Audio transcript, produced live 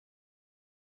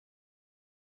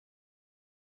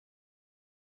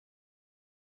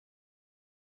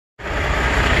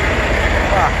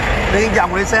Đi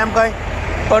vòng đi xem coi.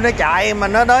 Coi nó chạy mà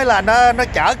nó nói là nó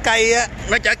chở cây á,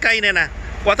 nó chở cây này nè,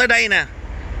 qua tới đây nè.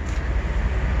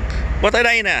 Qua tới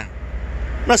đây nè.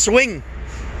 Nó swing.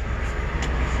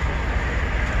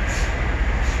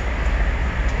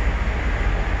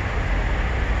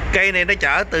 Cây này nó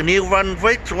chở từ New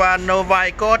Brunswick qua Nova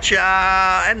Scotia,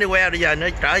 anywhere, bây giờ nó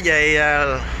trở về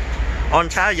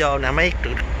Ontario nè. Mấy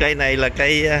cây này là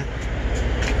cây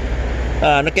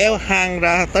nó kéo hang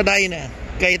ra tới đây nè,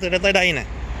 cây tới đây nè,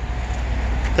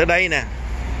 tới đây nè,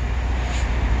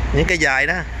 những cây dài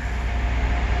đó.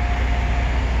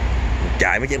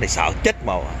 Chạy mấy chiếc này sợ chết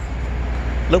màu.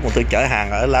 Lúc mà tôi chở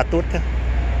hàng ở La Tút á,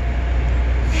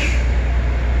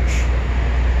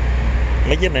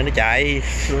 mấy chiếc này nó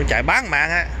chạy bán mạng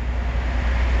á.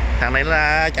 Thằng này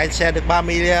là chạy xe được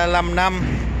 35 năm.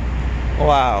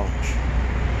 Wow,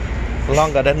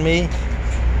 longer than me.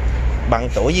 Bằng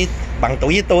tuổi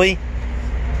với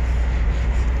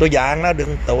tôi già nó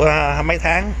đừng tuổi mấy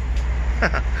tháng.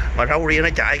 Mà râu ria nó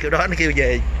chạy kiểu đó, nó kêu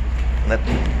về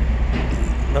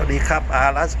nó đi khắp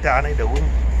Alaska này đủ.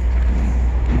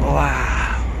 Wow,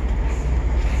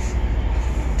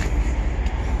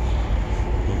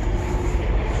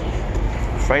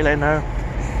 Freightliner.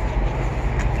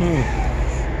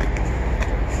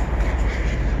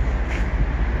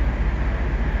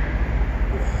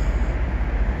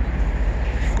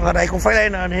 Ở đây cũng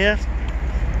Freightliner nè.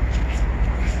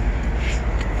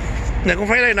 Này cũng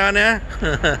Freightliner nè.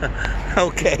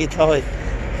 Ok thôi.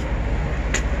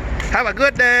 Have a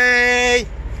good day.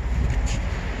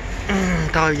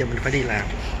 Thôi giờ mình phải đi làm.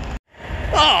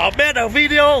 Oh, better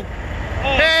video.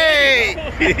 Hey.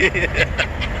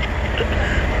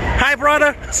 Hi,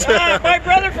 brother. My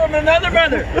brother from another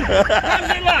brother.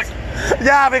 How's your luck?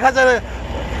 Yeah, because of the...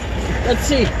 Let's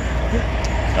see.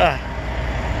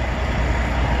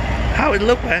 How it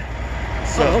look, man?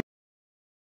 So.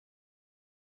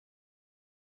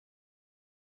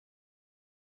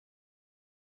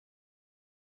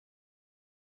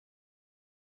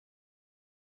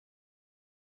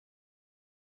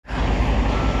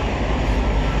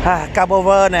 Cab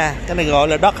over nè, cái này gọi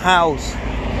là dog house.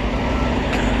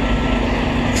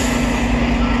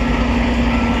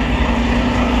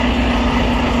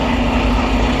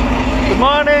 Good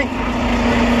morning.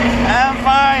 I'm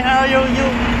fine. How are you?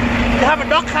 You have a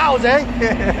dog house, eh?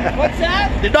 What's that?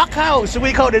 The dog house.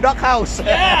 We call the dog house.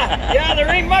 Yeah, there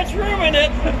ain't much room in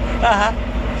it.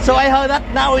 So I heard that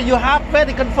now you have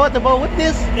very comfortable with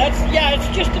this. It's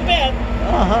just a bed.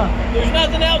 There's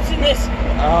nothing else in this.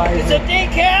 It's see. a day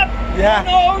cab. Yeah.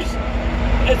 Who knows?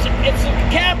 It's a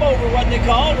cab over, what they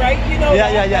call it, right? You know.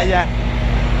 Yeah.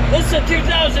 This is a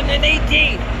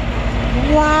 2018.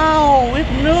 Wow, it's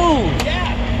new.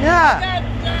 Yeah. Got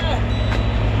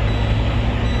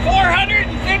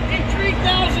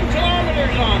 453,000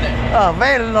 kilometers on it. Oh,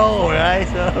 very low, right?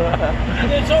 So,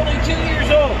 and it's only 2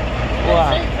 years old.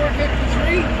 Wow.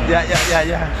 453? Yeah.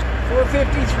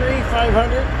 453,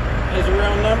 500 is a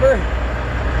round number.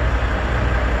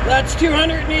 That's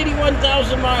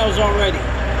 281,000 miles already.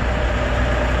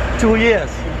 2 years.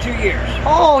 In 2 years.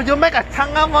 Oh, you make a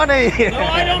ton of money. No,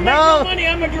 I don't make no money.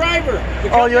 I'm a driver.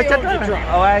 Oh, you're just a driver.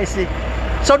 Oh, I see.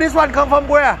 So this one come from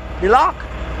where? The lock?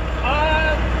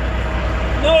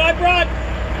 No,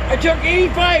 I took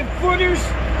 85 footers.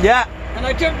 Yeah. And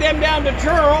I took them down to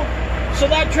Truro, so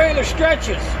that trailer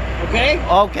stretches. Okay.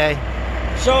 Okay.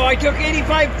 So I took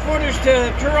 85 footers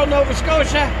to Truro, Nova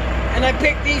Scotia, and I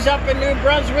picked these up in New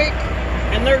Brunswick,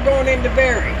 and they're going into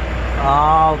Barrie.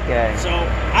 Okay. So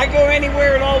I go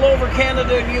anywhere and all over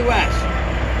Canada and U.S.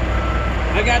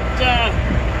 I got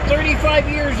 35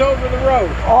 years over the road.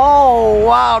 Oh,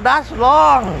 wow, that's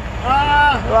long.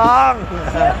 Long.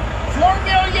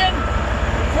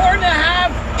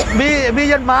 4.5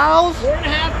 million miles?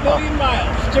 4.5 million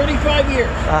miles. 35 years.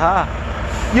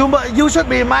 You should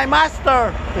be my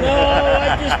master. No,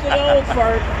 I'm just an old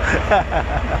fart.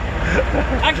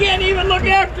 I can't even look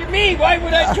after me. Why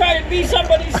would I try and be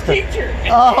somebody's teacher?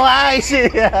 Oh, I see.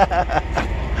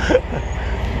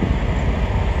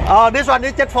 Oh, this one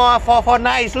is just for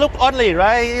nice look only,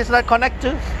 right? It's not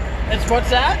connected. It's what's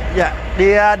that?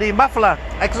 Yeah, the muffler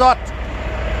exhaust.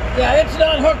 Yeah, it's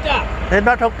not hooked up. It's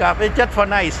not hooked up. It's just for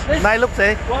nice look,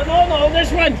 eh? Well, no, this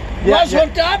one was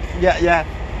hooked up. Yeah.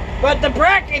 But the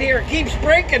bracket here keeps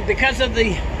breaking because of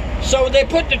the... So they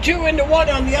put the two into one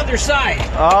on the other side.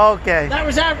 Okay. That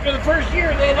was after the first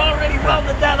year. They had already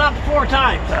welded that up 4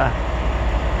 times.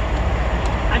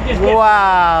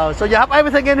 Wow. So you have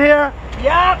everything in here?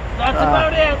 Yep, that's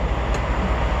about it.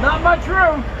 Not much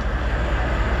room.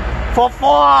 For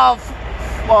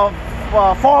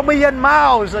 4 million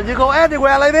miles, and you go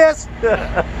anywhere like this.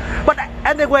 But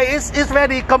anyway, it's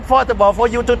very comfortable for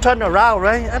you to turn around,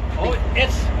 right? Oh,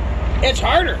 it's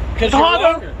harder because you're harder?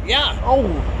 longer. Yeah. Oh,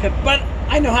 But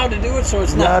I know how to do it, so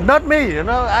it's not. not me. You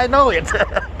know, I know it.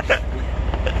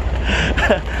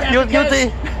 you because,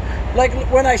 see? like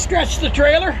when I stretch the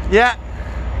trailer, Yeah.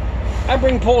 I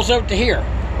bring poles out to here.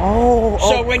 Oh.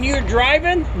 So when you're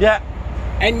driving Yeah.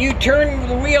 and you turn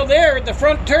the wheel there, the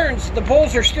front turns, the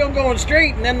poles are still going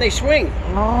straight, and then they swing.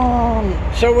 Oh.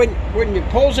 So when your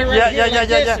poles are right here like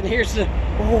this, yeah. and here's the.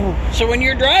 Oh. So when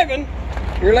you're driving,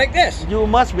 you're like this. You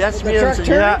must be experienced.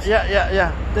 turns?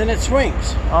 Yeah. Then it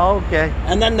swings. Okay.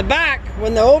 And then the back,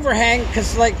 when the overhang,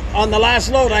 because like on the last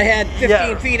load I had 15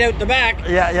 Yeah. feet out the back.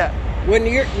 Yeah. When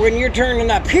you're turning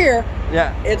up here,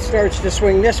 Yeah. it starts to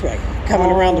swing this way,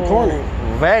 coming around the corner.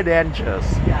 Very dangerous.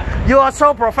 Yeah. You are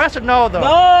so professional, though.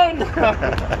 No.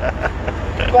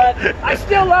 But I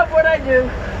still love what I do.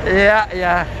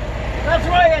 Yeah. That's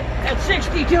why at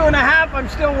 62 and a half, I'm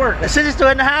still working.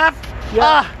 62.5.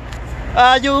 Yeah.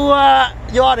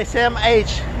 You are the same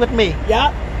age with me.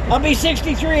 Yeah. I'll be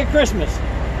 63 at Christmas,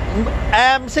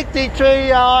 I'm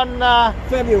 63 on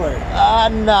February.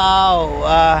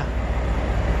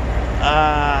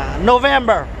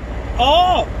 November.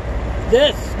 Oh,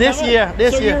 this year.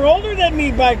 So you're older than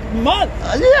me by a month.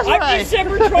 Yes, I'm right.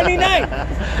 December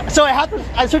 29th. So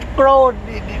I should grow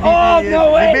the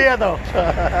No way. beard, though.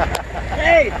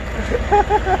 Hey,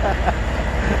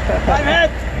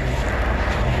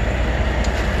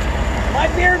 my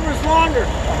beard was longer.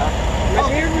 My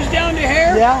beard was down to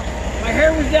here. Yeah. My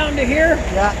hair was down to here.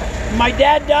 Yeah. My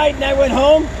dad died and I went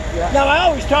home. Yeah. Now I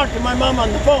always talk to my mom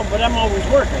on the phone, but I'm always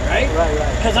working, right? Right.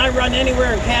 Because I run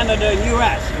anywhere in Canada and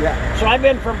U.S. Yeah. So I've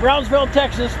been from Brownsville,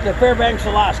 Texas to Fairbanks,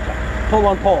 Alaska,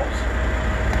 pulling poles.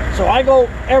 So I go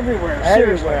everywhere,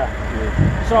 seriously.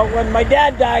 Everywhere. So when my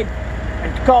dad died,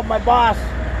 I called my boss.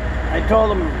 I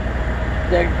told him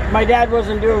that my dad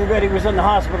wasn't doing good. He was in the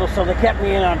hospital, so they kept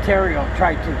me in Ontario,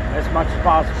 tried to, as much as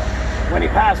possible. When he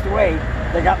passed away,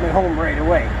 they got me home right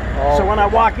away. Oh. So when I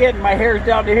walk in, my hair's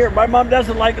down to here. My mom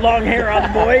doesn't like long hair on the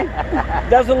boy.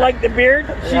 Doesn't like the beard.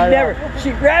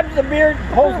 She grabs the beard,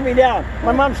 pulls me down.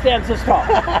 My mom stands this tall.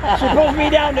 She pulls me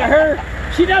down to her.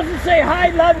 She doesn't say hi,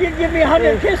 love you, give me a hug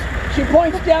and kiss. She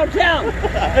points downtown.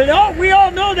 And we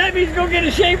all know that means go get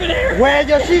a shave of hair. Where's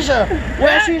your sister?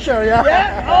 Where's sister? Yeah.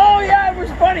 Yeah. Oh yeah, it was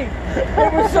funny.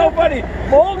 It was so funny.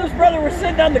 My oldest brother was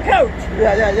sitting on the couch.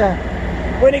 Yeah.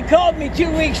 When he called me 2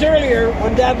 weeks earlier,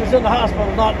 when Dad was in the hospital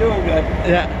not doing good,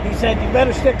 Yeah. he said, you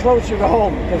better stick closer to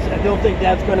home because I don't think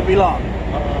Dad's going to be long.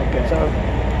 Okay. So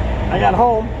I got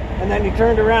home, and then he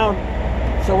turned around.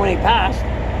 So when he passed,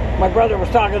 my brother was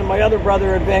talking to my other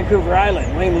brother in Vancouver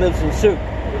Island. Wayne lives in Sioux.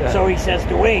 Yeah. So he says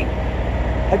to Wayne,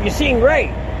 have you seen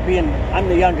Ray? I'm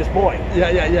the youngest boy.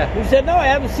 Yeah. He said, no, I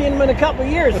haven't seen him in a couple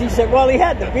of years. He said, well, he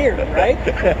had the beard, right?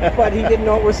 But he didn't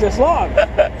know it was this long.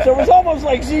 So it was almost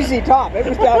like ZZ Top. It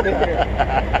was down to here.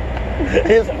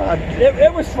 It's fun.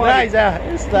 It was funny. Nice,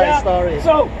 it's a nice story.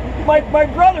 So my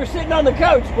brother sitting on the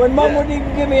couch, when Mom wouldn't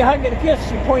even give me a hug and a kiss,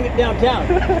 she pointed downtown.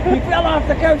 He fell off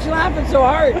the couch laughing so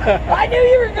hard. I knew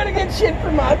you were going to get shit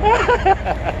from Mom.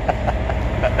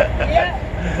 Yeah.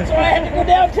 So I had to go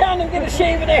downtown and get a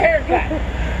shave and a haircut.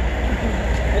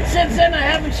 And since then, I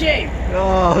haven't shaved.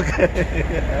 Oh, okay.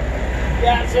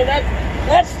 Yeah, so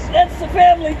that's the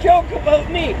family joke about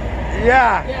me.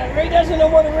 Yeah. Yeah, Ray doesn't know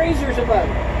what a razor's about.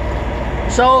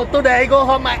 So today I go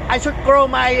home. I should grow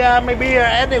my beard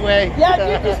anyway.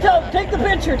 Yeah, you just take the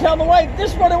picture. Tell the wife,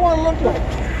 this is what I want to look like.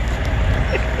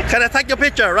 Can I take your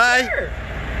picture, right? Sure.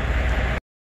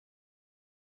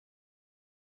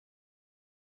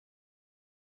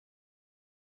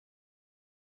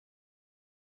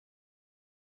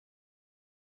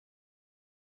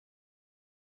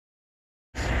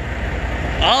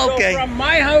 Okay. So from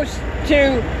my house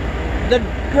to the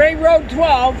Gray Road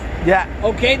 12, Yeah.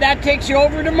 okay, that takes you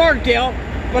over to Markdale,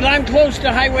 but I'm close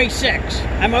to Highway 6.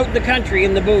 I'm out in the country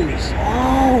in the boonies.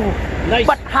 Oh. Nice.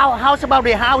 But how's about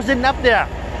the housing up there?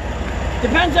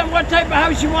 Depends on what type of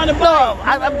house you want to buy. No,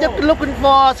 I'm just looking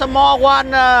for a small one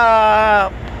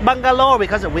bungalow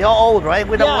because we are old, right?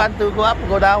 We don't Yeah. want to go up,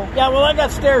 go down. Yeah, well, I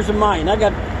got stairs in mine. I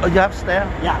got, Oh, you have stairs?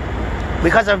 yeah.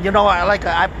 Because of,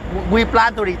 we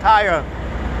plan to retire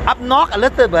up north a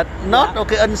little bit, not Yeah.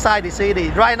 okay inside the city.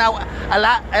 Right now,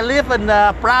 I live in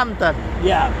Brampton.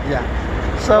 Yeah. Yeah.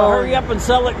 So So hurry up and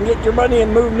sell it and get your money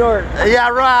and move north. Yeah,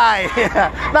 right.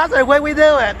 That's the way we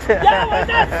do it. Yeah, well,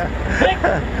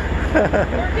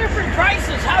 they're different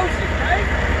prices, houses, right?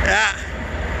 Yeah.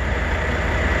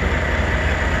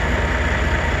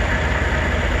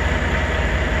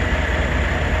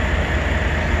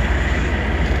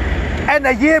 And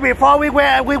a year before we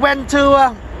went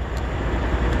to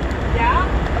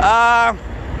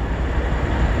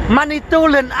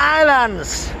Manitoulin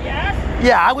Islands. Yes?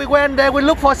 Yeah, we went there. We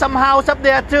looked for some house up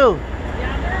there too.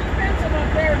 Yeah, they're expensive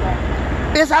up there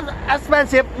though. It's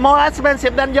expensive, more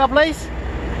expensive than your place. No,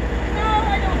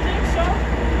 I don't think so.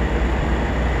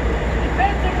 It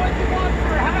depends on what you want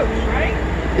for a house, right?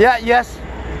 Yeah, yes.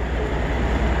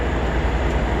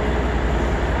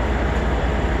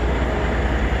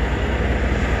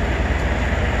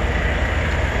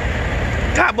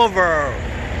 Come over.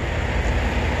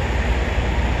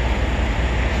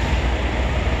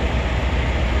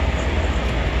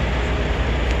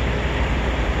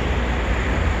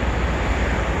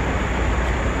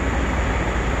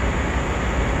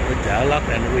 Chợ lót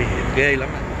này nó nguy hiểm ghê lắm.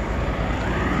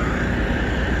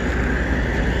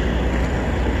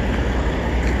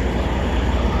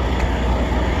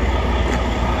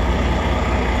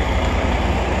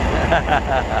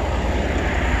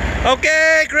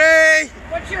 Okay, great.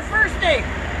 What's your first name?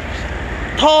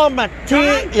 Tom, T.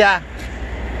 Tom? Yeah.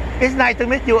 It's nice to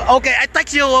meet you. Okay, I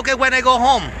text you. Okay, when I go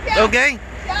home. Yeah. Okay.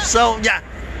 Yeah. So yeah.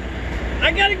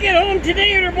 I gotta get home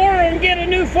today or tomorrow and get a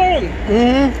new phone.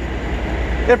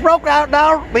 It broke out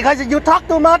now because you talk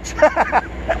too much.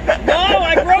 No,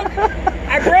 I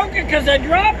broke it because I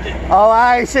dropped it. Oh,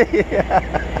 I see.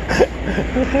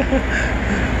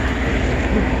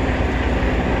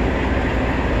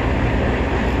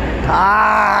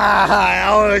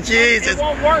 Oh Jesus. It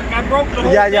won't work. I broke the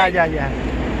whole Yeah. thing.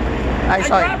 I I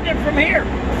saw it. dropped it from here.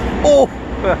 Oh.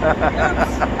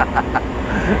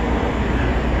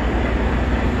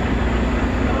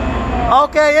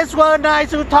 Okay, it's very nice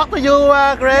to talk to you,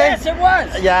 Grace. Yes, it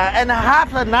was. Yeah, and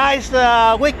have a nice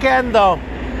weekend though.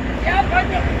 Yep,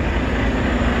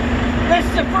 this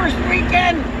is the first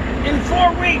weekend in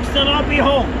 4 weeks that I'll be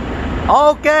home.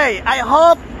 Okay, I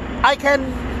hope I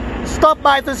can stop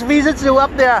by to visit you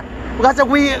up there because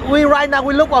we right now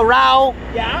we look around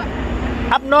Yeah?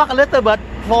 up north a little bit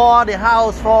for the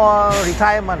house for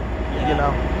retirement. Yeah. You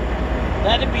know.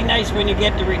 That'd be nice when you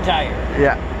get to retire.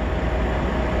 Yeah.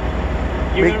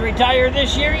 You're gonna retire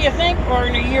this year, you think, or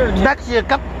in a year or two? Next year,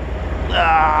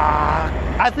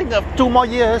 I think of 2 more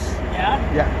years. Yeah?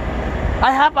 Yeah.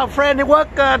 I have a friend who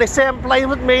work the same place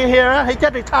with me here. He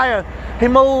just retired. He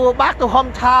moved back to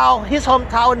hometown, his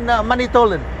hometown in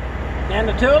Manitoulin.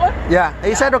 Manitoulin? Yeah.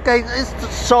 He said, okay, it's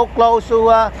so close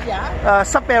to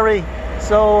Sudbury.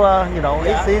 So, you know,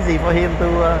 it's easy for him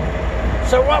to...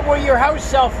 So what will your house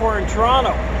sell for in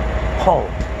Toronto? Oh,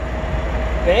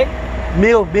 Big?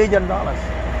 $1 million.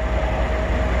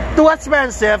 Too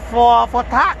expensive for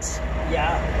tax.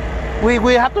 Yeah.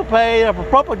 We have to pay a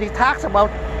property tax about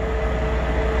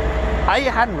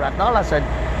 $800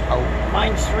 oh.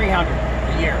 Mine's $300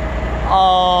 a year.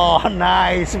 Oh,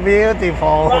 nice,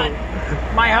 beautiful. But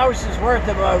my house is worth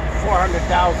about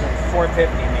 $400,000,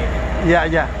 $450 maybe.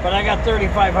 Yeah. But I got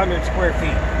 3,500 square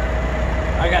feet.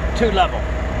 I got 2 level.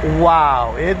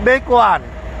 Wow, it's big one.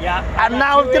 Yeah. And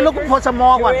now you're looking for some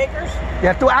more 2 one. acres.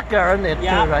 Yeah, 2 acres in it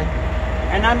Yeah. too, right?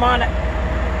 And I'm on it.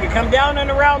 You come down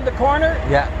and around the corner.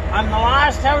 Yeah. I'm the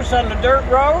last house on the dirt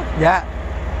road. Yeah.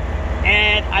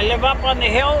 And I live up on the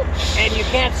hill, and you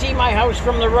can't see my house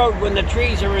from the road when the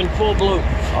trees are in full bloom.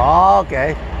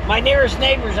 Okay. My nearest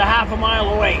neighbor's a half a mile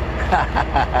away.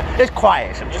 It's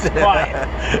quiet. It's quiet.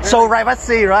 So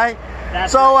privacy, right?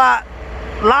 That's So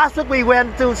last week we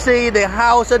went to see the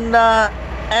house in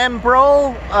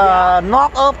Ambro,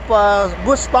 north of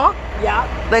Woodstock. Yeah.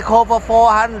 They call for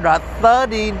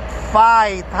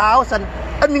 435,000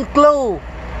 and include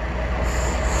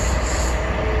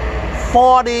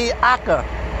 40 acre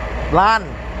land.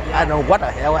 Yeah. I know what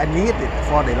the hell I need it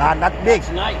for the land that big.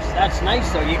 That's nice. That's nice,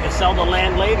 though. You can sell the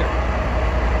land later.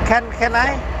 Can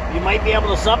I? You might be able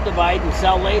to subdivide and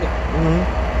sell later.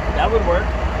 That would work.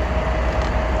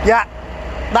 Yeah,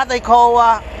 that they call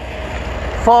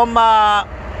from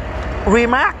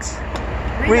Remax.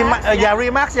 Yeah,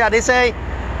 Remax. Yeah, they say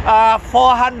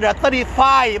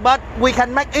 435, but we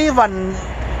can make even.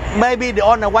 Maybe the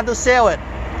owner want to sell it.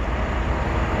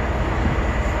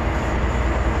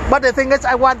 But the thing is,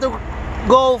 I want to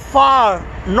go far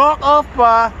north of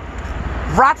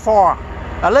Bradford,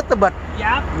 a little bit.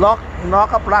 Yeah.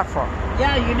 North of Bradford.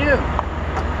 Yeah, you do.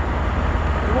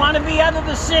 You want to be out of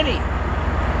the city.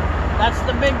 That's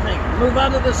the big thing. Move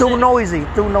out of the city. Too noisy.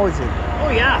 Oh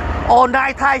yeah. All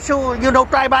night Thai shoe, you know,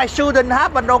 drive-by shouldn't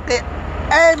happen. Okay,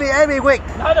 every week.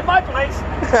 Not at my place.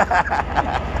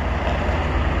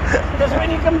 Because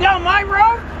when you come down my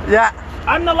road, Yeah.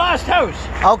 I'm the last house.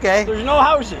 Okay. There's no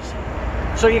houses.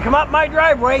 So you come up my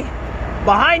driveway.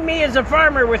 Behind me is a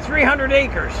farmer with 300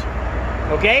 acres.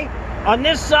 Okay? On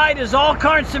this side is all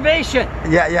conservation.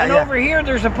 Yeah, yeah, And yeah. over here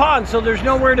there's a pond, so there's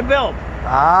nowhere to build.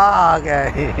 Ah,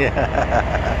 okay.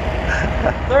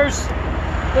 There's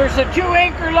a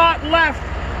 2-acre lot left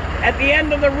at the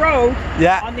end of the road.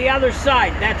 Yeah. On the other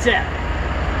side. That's it.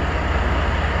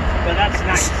 But that's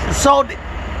nice. So,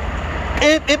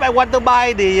 if I want to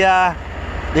buy the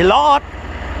lot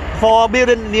for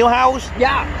building a new house,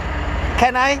 Yeah.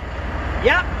 can I?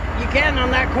 Yeah, you can on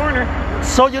that corner.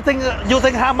 So you think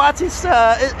how much is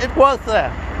it worth?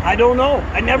 I don't know.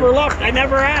 I never looked. I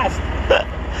never asked.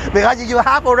 Because you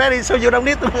have already, so you don't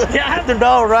need to, Yeah. to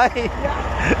know, right? That's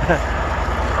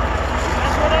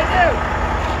what I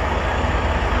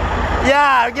do.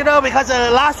 Yeah, you know, because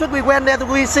last week we went there to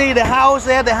we see the house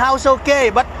there. The house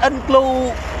okay, but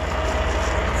include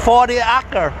 40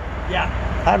 acre. Yeah.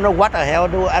 I don't know what the hell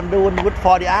I'm doing with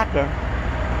 40 acre.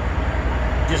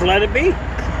 Just let it be.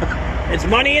 It's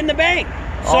money in the bank.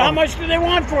 So Oh. how much do they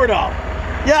want for it all?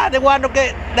 Yeah, they want to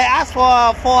get. They asked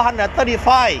for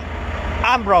 435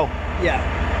 Ambro. Yeah.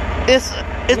 It's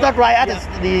not right at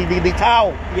the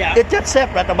town. Yeah. It's just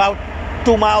separate about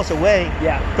 2 miles away.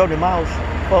 Yeah. 20 miles.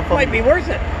 Might be worth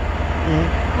it.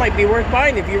 Might be worth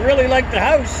buying. If you really like the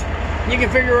house, you can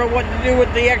figure out what to do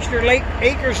with the extra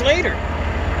acres later.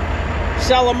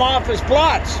 Sell them off as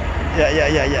plots.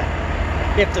 Yeah.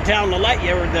 If the town will let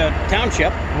you, or the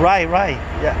township. Right.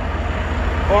 Yeah.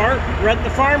 Or rent the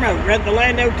farm out, rent the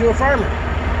land out to a farmer.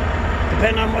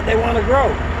 Depending on what they want to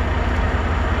grow.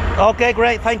 Okay,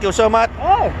 great. Thank you so much.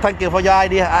 Oh. Thank you for your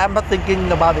idea. I'm not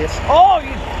thinking about this. Oh,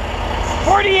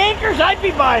 40 acres, I'd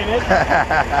be buying it.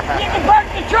 You can park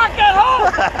the truck at home.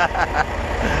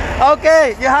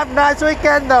 Okay, you have a nice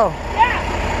weekend though. Yeah.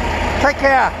 Take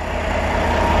care.